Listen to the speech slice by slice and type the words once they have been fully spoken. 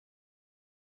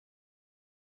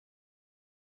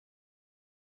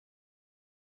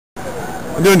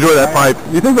I do enjoy that pipe.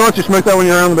 Do you think they'll let you smoke that when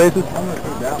you're around the bases?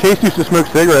 Chase used to smoke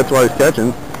cigarettes while he's catching.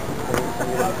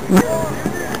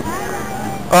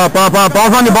 Up. Ball's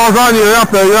on you. You're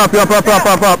up there. You're up.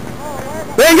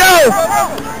 There you go!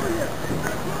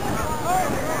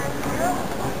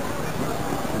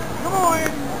 Come on!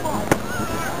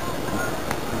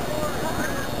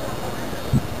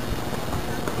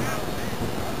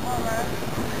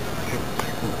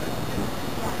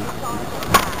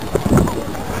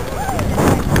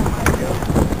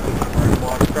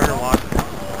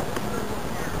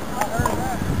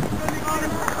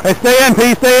 Hey, stay in,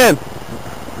 P. Stay in.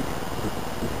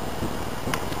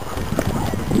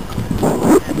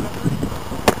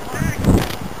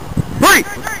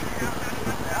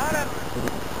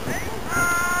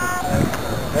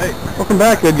 Hey, welcome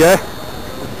back, good guy.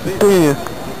 Good seeing you.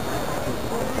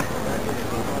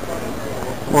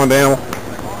 Come on, Daniel.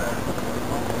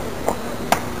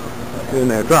 Get in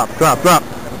there. Drop.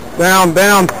 Down.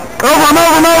 Over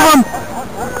him.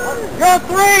 Go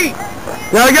 3!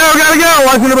 Gotta go.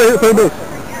 Watch the base.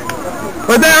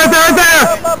 Right there.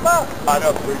 I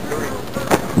know, 3.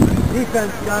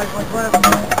 Defense, guys.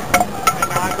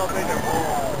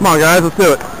 Come on, guys. Let's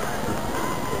do it.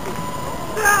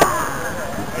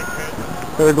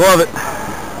 Better glove it.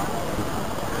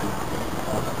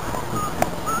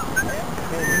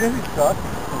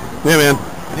 Yeah, man.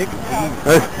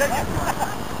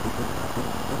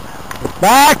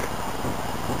 Back!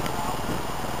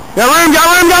 Got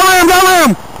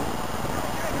room!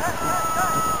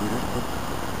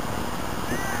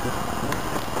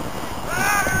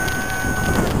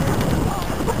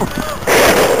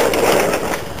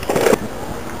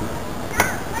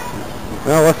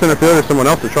 Well, let's interfere with someone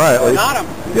else to try it at least. Got him.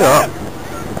 Get up.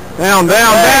 Down.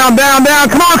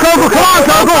 Come on, Coco.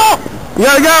 You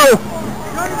gotta go.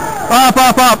 Up.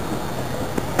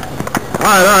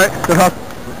 All right. Good hustle.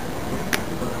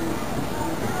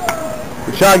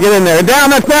 Good shot. Get in there. Down.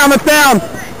 That's down.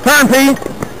 Turn, P.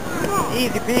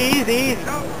 Easy, P. Easy.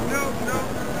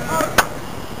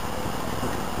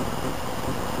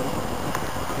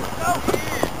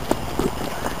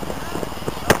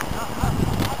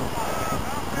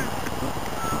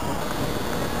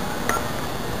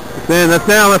 That's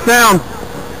down.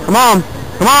 Come on.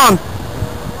 Come on.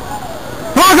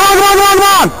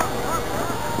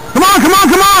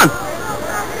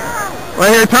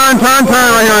 Right here, turn.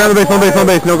 Right here, on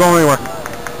base. No going anywhere.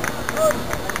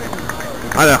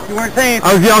 I know. You weren't saying.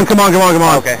 I was yelling, come on.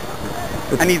 Okay.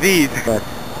 I need these. Okay.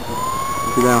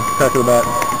 Sit down. Touch of the bat.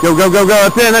 Go.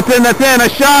 That's in. A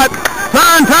shot.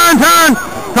 Turn.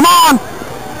 Come on.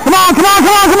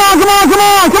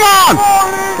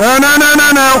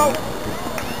 No.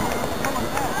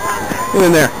 Get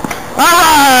in there. All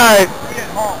right.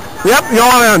 Yep, you're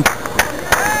on in.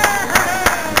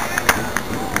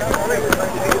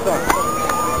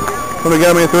 Somebody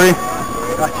got me a 3?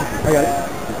 Gotcha. I got it.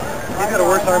 He's got a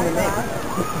worse arm than me.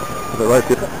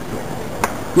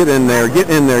 Get in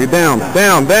there. Down.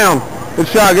 Good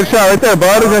shot right there,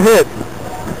 bud. It's a hit.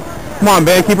 Come on,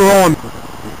 Ben. Keep it rolling.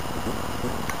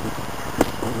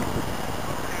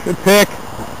 Good pick.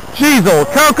 Jeez, old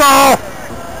Coco!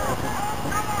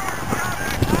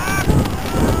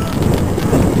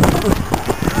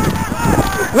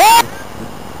 What?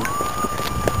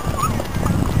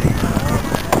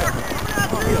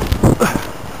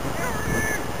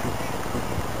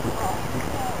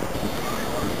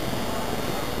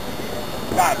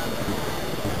 Got it.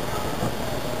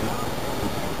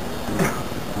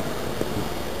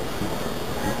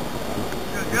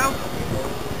 Go.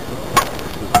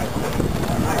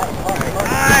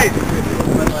 Nice.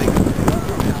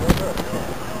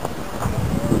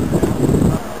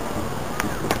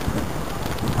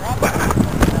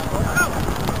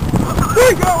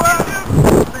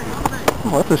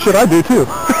 Oh, that's the shit I do too.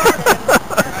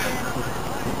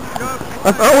 I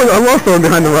love throwing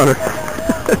behind the runner.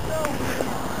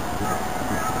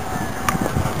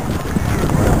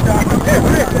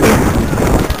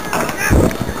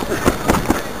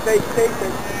 Stay.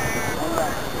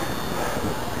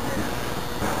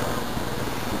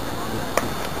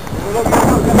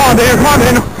 Come on,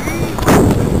 Daniel.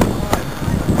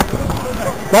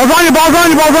 Ball's on you.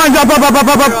 Jump up.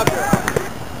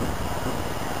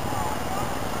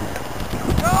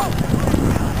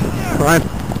 Fine.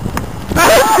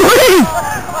 Please!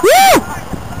 Woo!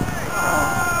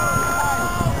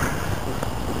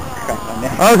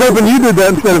 I was hoping you did that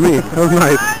instead of me. That was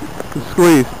nice. Good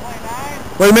squeeze.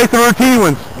 Way to make the routine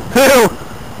ones. 2.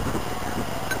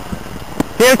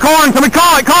 Can't corn. Somebody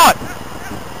call it.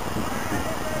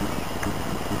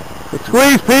 Good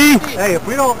squeeze, P. Hey, if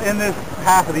we don't end this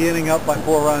half of the inning up by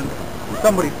 4 runs,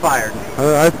 Somebody fired.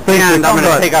 I think And I'm going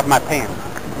to take off my pants.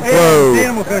 Whoa.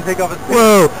 Dan was going to take off his pants.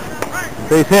 Whoa.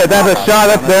 Base hit. That's a shot.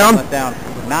 That's down.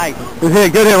 Nice. Good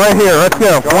hit. Good hit right here. Let's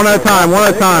go. One at a time. One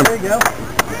at a time. There you go.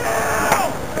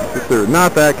 Get through.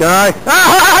 Not that guy.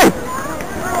 Ah!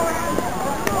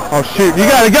 Oh, shoot. You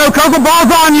got to go. Coco,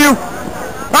 ball's on you.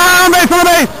 Ah, on base, on the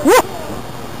base. Woo!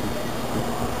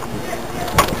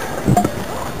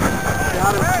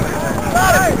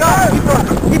 Got him.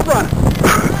 Keep running.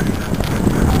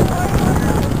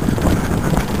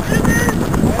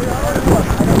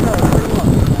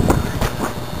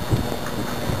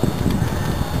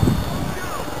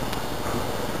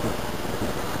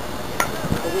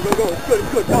 Go.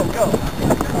 It's good. Go.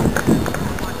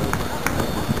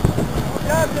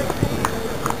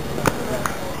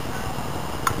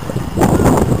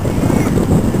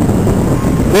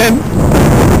 Then.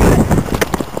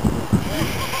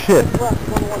 Shit.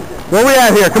 Where we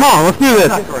at here? Come on, let's do this.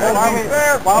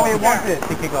 Why we want this?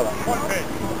 We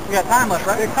got time left,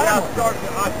 right?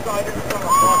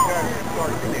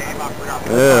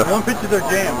 Yeah. One pitch is their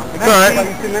jam. It's all right.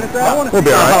 We'll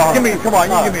be all right. Come on,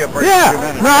 you give me a break.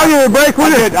 Yeah. No, I'll give you a break.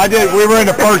 I did. We were in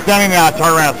the first inning, and I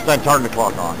turned around and turned the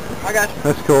clock on. I got you.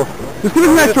 That's cool. Just give us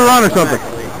an extra run or something.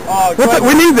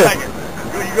 We need this.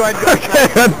 You go ahead and do it.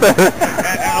 Okay, that's better.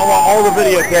 And I want all the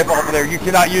video tape off of there. You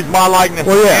cannot use my likeness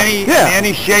Well, yeah. in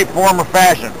any shape, form, or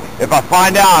fashion. If I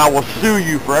find out, I will sue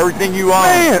you for everything you own.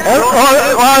 Man,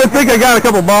 I think I got a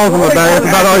couple balls in the bag.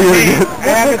 That's about all you get.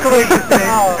 Anybody's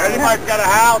got a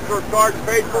house or a car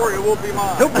paid for, it will be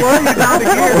mine. Don't worry, you're down to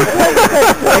here.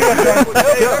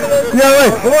 Yeah,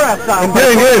 wait. Four outside. I'm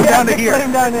doing good. Down to here.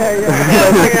 Down there,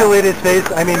 yeah. Pixelate his face.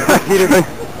 I mean, Peter.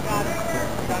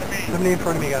 Somebody in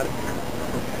front of me got it.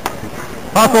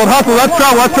 Hustle. That's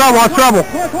trouble.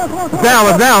 It's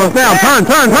down.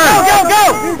 Turn. Go!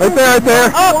 Right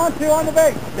there. Up. 1-2 on the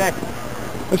base. Okay.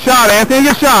 A shot, Anthony.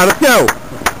 Get shot. Let's go.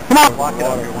 Come on. Lock it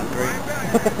up here, 1-3.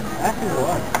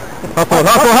 Hustle.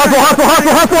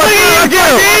 Let's go.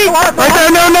 Right there.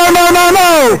 No.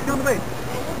 On the base.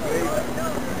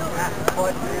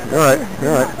 All right.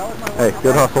 Hey,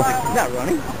 good hustle. He's not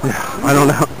running. I don't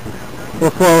know.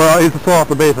 We'll slow. He's slow off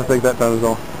the base, I think, that time is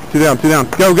all. Two down.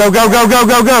 Go.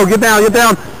 Get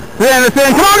down. Then it's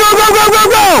in. Come on, go.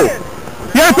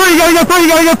 You got three. You gotta get three.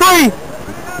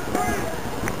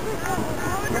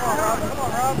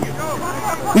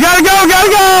 You gotta go.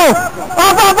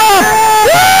 Up.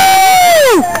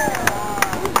 Woo!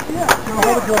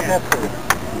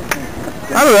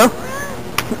 I don't know.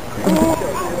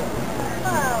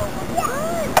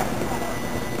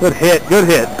 Good hit.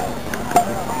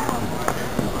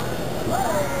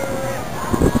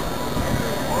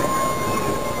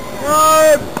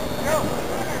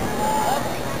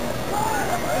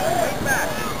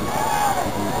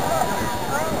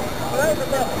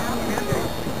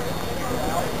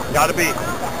 Gotta be.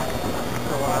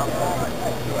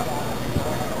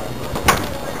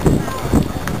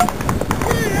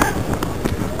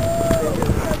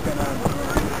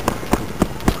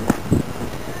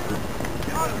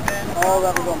 Oh,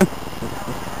 that was on.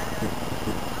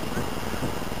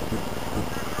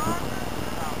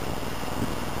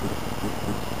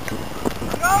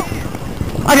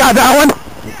 I got that one.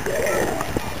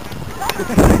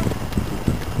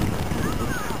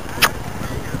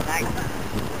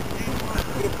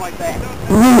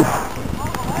 Ooh.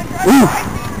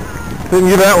 Didn't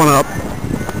give that one up.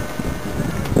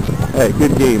 Hey,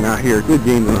 good game out here. Good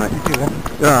game tonight.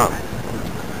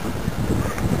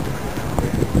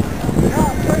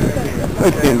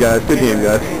 Good game, guys. Good game.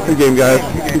 Hey,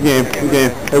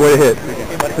 way to hit.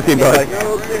 Good game,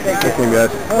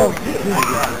 guys.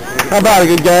 How about it,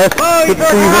 good guys? Good to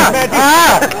see you.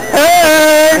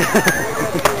 Hey!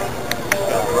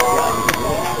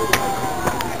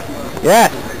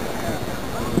 Yes.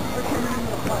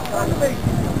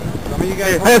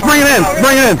 Hey, let's bring it in.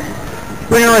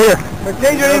 Bring it right here.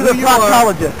 Change your name to the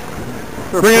proctologist.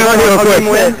 Bring it right here real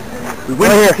quick. We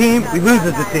win as a team, we lose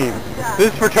as a team.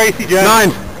 This is for Tracy Jones. 9.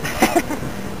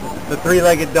 The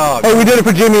three-legged dog. Hey, we did it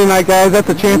for Jimmy tonight, guys. That's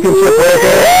a championship right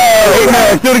there.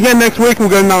 Let's do it again next week and we'll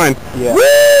go to 9. Yeah.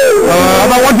 How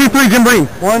about 1, 2, 3, Jim Breen?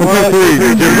 1, 2,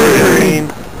 3, Jim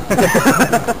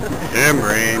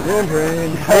Breen.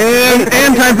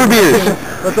 And time for beers.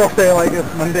 Let's all say it like this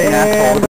Monday.